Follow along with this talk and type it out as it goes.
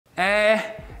Can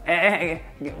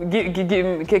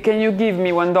you give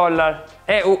me $1?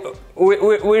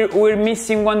 We're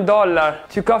missing $1.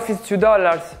 2 coffees, $2.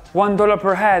 $1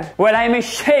 per head. Well, I'm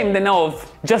ashamed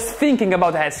enough just thinking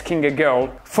about asking a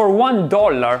girl for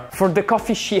 $1 for the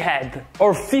coffee she had,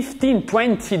 or $15,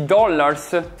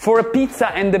 $20 for a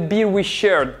pizza and the beer we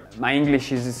shared. My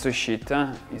English is so shit,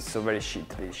 huh? It's so very shit,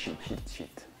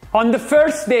 shit. On the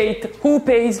first date, who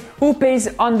pays? Who pays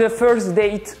on the first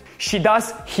date? She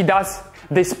does, he does,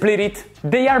 they split it.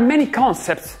 There are many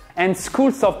concepts and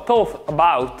schools of thought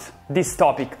about this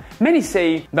topic. Many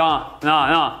say, no,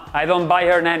 I don't buy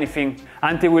her anything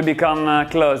until we become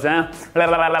close, eh?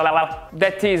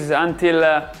 That is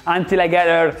until I get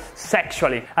her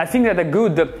sexually. I think that a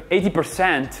good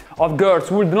 80% of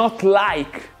girls would not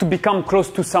like to become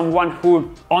close to someone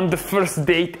who on the first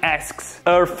date asks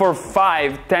her for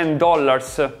 $5,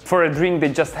 $10 for a drink they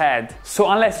just had. So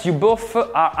unless you both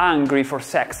are hungry for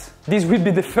sex, this will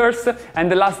be the first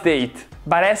and the last date.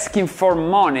 But asking for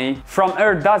money from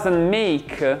her doesn't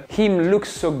make him look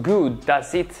so good,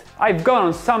 does it? I've gone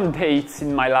on some dates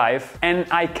in my life, and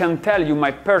I can tell you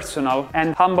my personal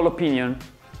and humble opinion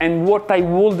and what I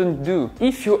wouldn't do.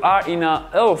 If you are in a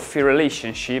healthy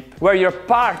relationship where your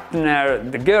partner,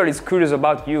 the girl, is curious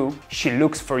about you, she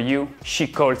looks for you, she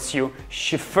calls you,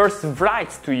 she first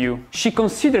writes to you, she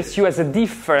considers you as a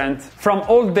different from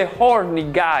all the horny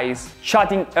guys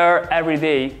chatting her every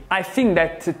day, I think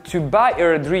that to buy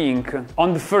her a drink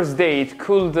on the first date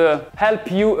could help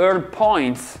you earn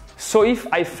points. So if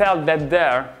I felt that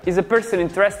there is a person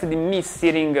interested in me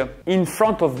sitting in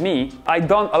front of me, I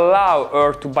don't allow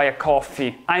her to buy a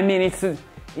coffee. I mean, it's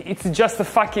just a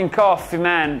fucking coffee,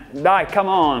 man. Die, come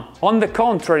on. On the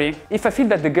contrary, if I feel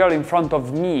that the girl in front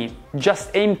of me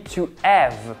just aims to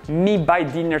have me buy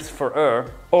dinners for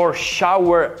her or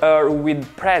shower her with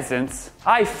presents,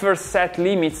 I first set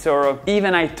limits, or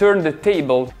even I turn the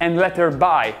table and let her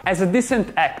buy. As a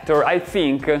decent actor, I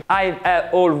think I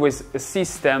have always a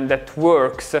system that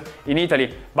works in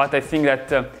Italy, but I think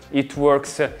that it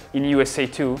works in USA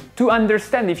too, to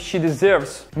understand if she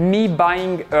deserves me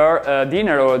buying her a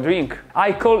dinner or a drink.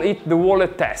 I call it the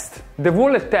wallet test. The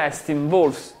wallet test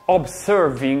involves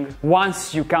observing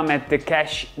once you come at the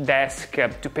cash desk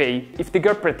to pay. If the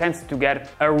girl pretends to get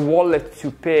her wallet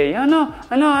to pay,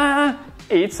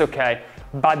 it's okay.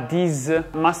 But this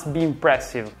must be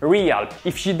impressive, real.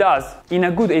 If she does, in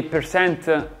a good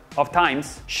 8% of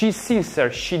times, she's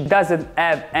sincere, she doesn't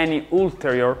have any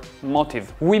ulterior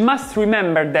motive. We must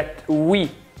remember that we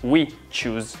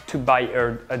choose to buy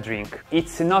her a drink.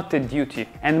 It's not a duty.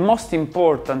 And most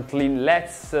importantly,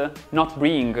 let's not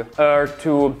bring her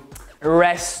to a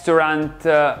restaurant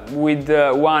with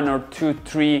 1 or 2,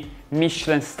 3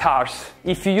 Michelin stars.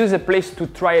 If you use a place to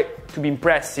try to be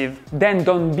impressive, then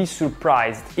don't be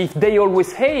surprised if they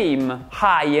always aim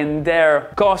high and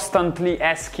they're constantly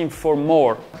asking for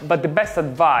more. But the best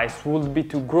advice would be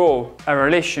to grow a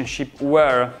relationship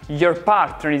where your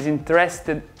partner is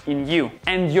interested in you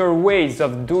and your ways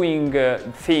of doing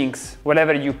things,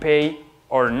 whatever you pay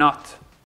or not.